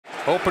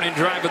Opening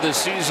drive of the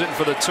season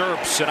for the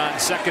Terps, and on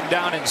 2nd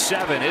down and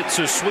 7, it's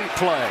a sweep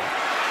play.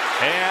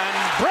 And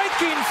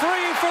breaking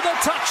free for the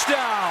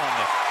touchdown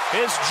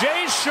is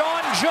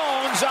Jay-Sean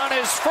Jones on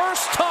his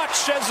first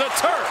touch as a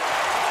Terp.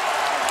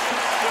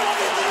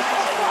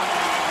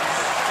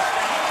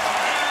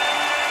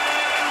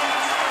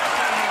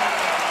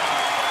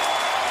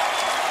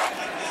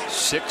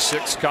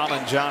 .66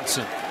 Colin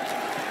Johnson.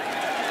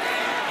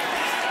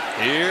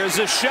 Here's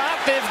a shot.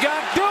 They've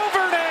got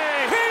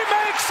Duvernay. He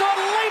makes a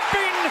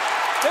leaping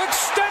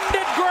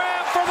extended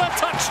grab for the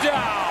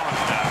touchdown.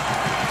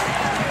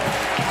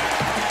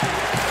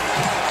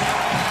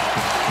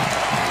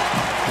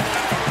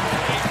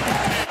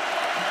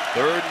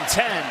 Third and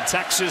 10.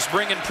 Texas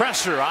bringing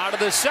pressure out of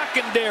the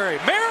secondary.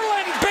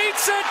 Maryland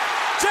beats it.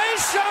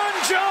 Jay-Sean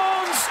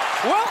Jones,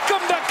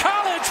 welcome to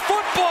college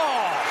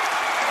football.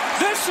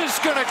 This is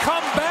going to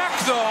come back,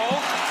 though.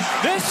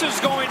 This is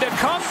going to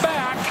come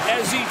back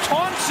as he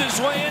taunts his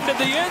way into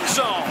the end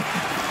zone.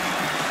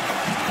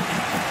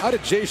 How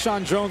did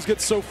Jay-Sean Jones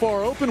get so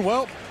far open?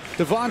 Well,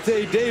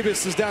 Devontae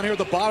Davis is down here at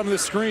the bottom of the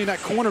screen, that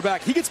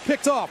cornerback. He gets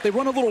picked off. They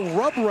run a little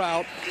rub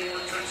route,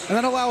 and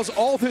that allows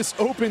all this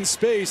open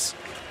space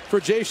for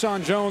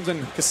Jay-Sean Jones,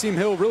 and Kasim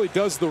Hill really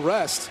does the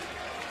rest.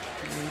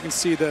 And you can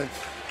see the...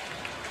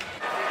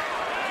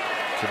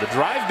 So the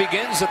drive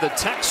begins at the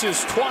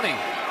Texas 20.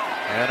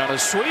 And on a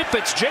sweep,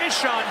 it's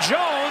Jay-Sean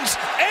Jones,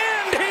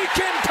 and he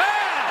can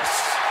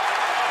pass!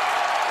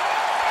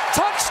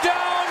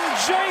 Touchdown,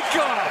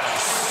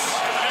 Jacobs!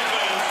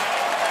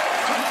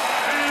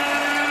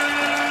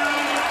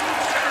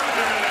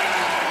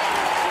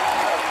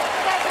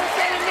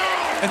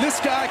 And this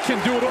guy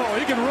can do it all.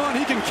 He can run,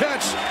 he can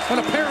catch, and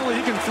apparently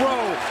he can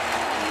throw.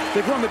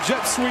 They've run the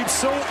jet sweep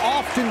so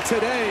often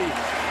today,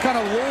 kind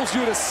of lulls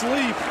you to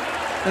sleep.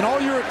 And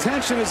all your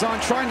attention is on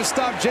trying to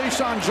stop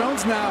Jay-Sean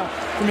Jones now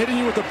from hitting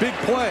you with a big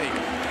play.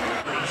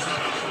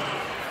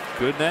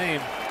 Good name.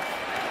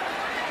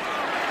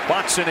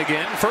 Watson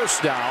again,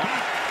 first down.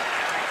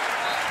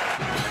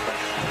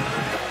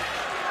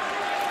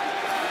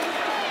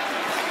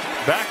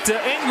 Back to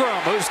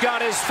Ingram, who's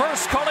got his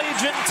first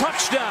collegiate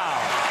touchdown.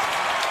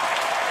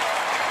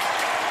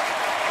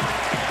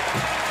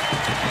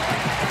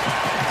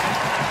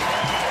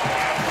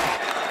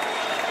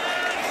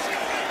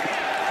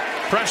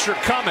 Pressure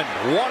coming,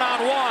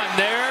 one-on-one.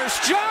 There's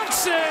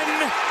Johnson.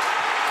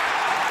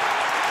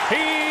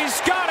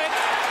 He's got it.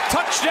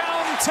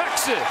 Touchdown,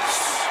 Texas.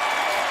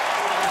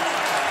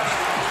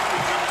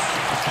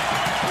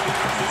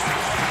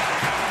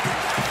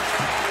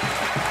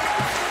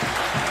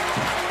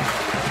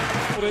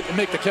 And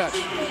make the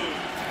catch.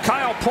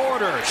 Kyle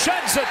Porter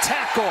sheds a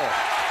tackle.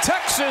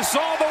 Texas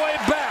all the way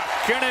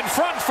back and in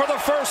front for the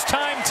first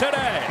time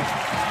today.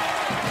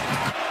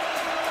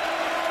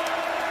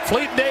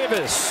 Fleet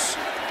Davis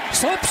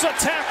slips a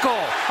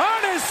tackle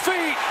on his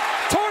feet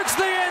towards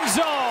the end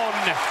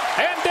zone,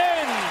 and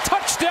then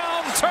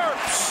touchdown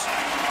Terps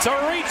to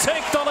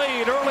retake the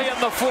lead early in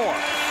the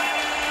 4th.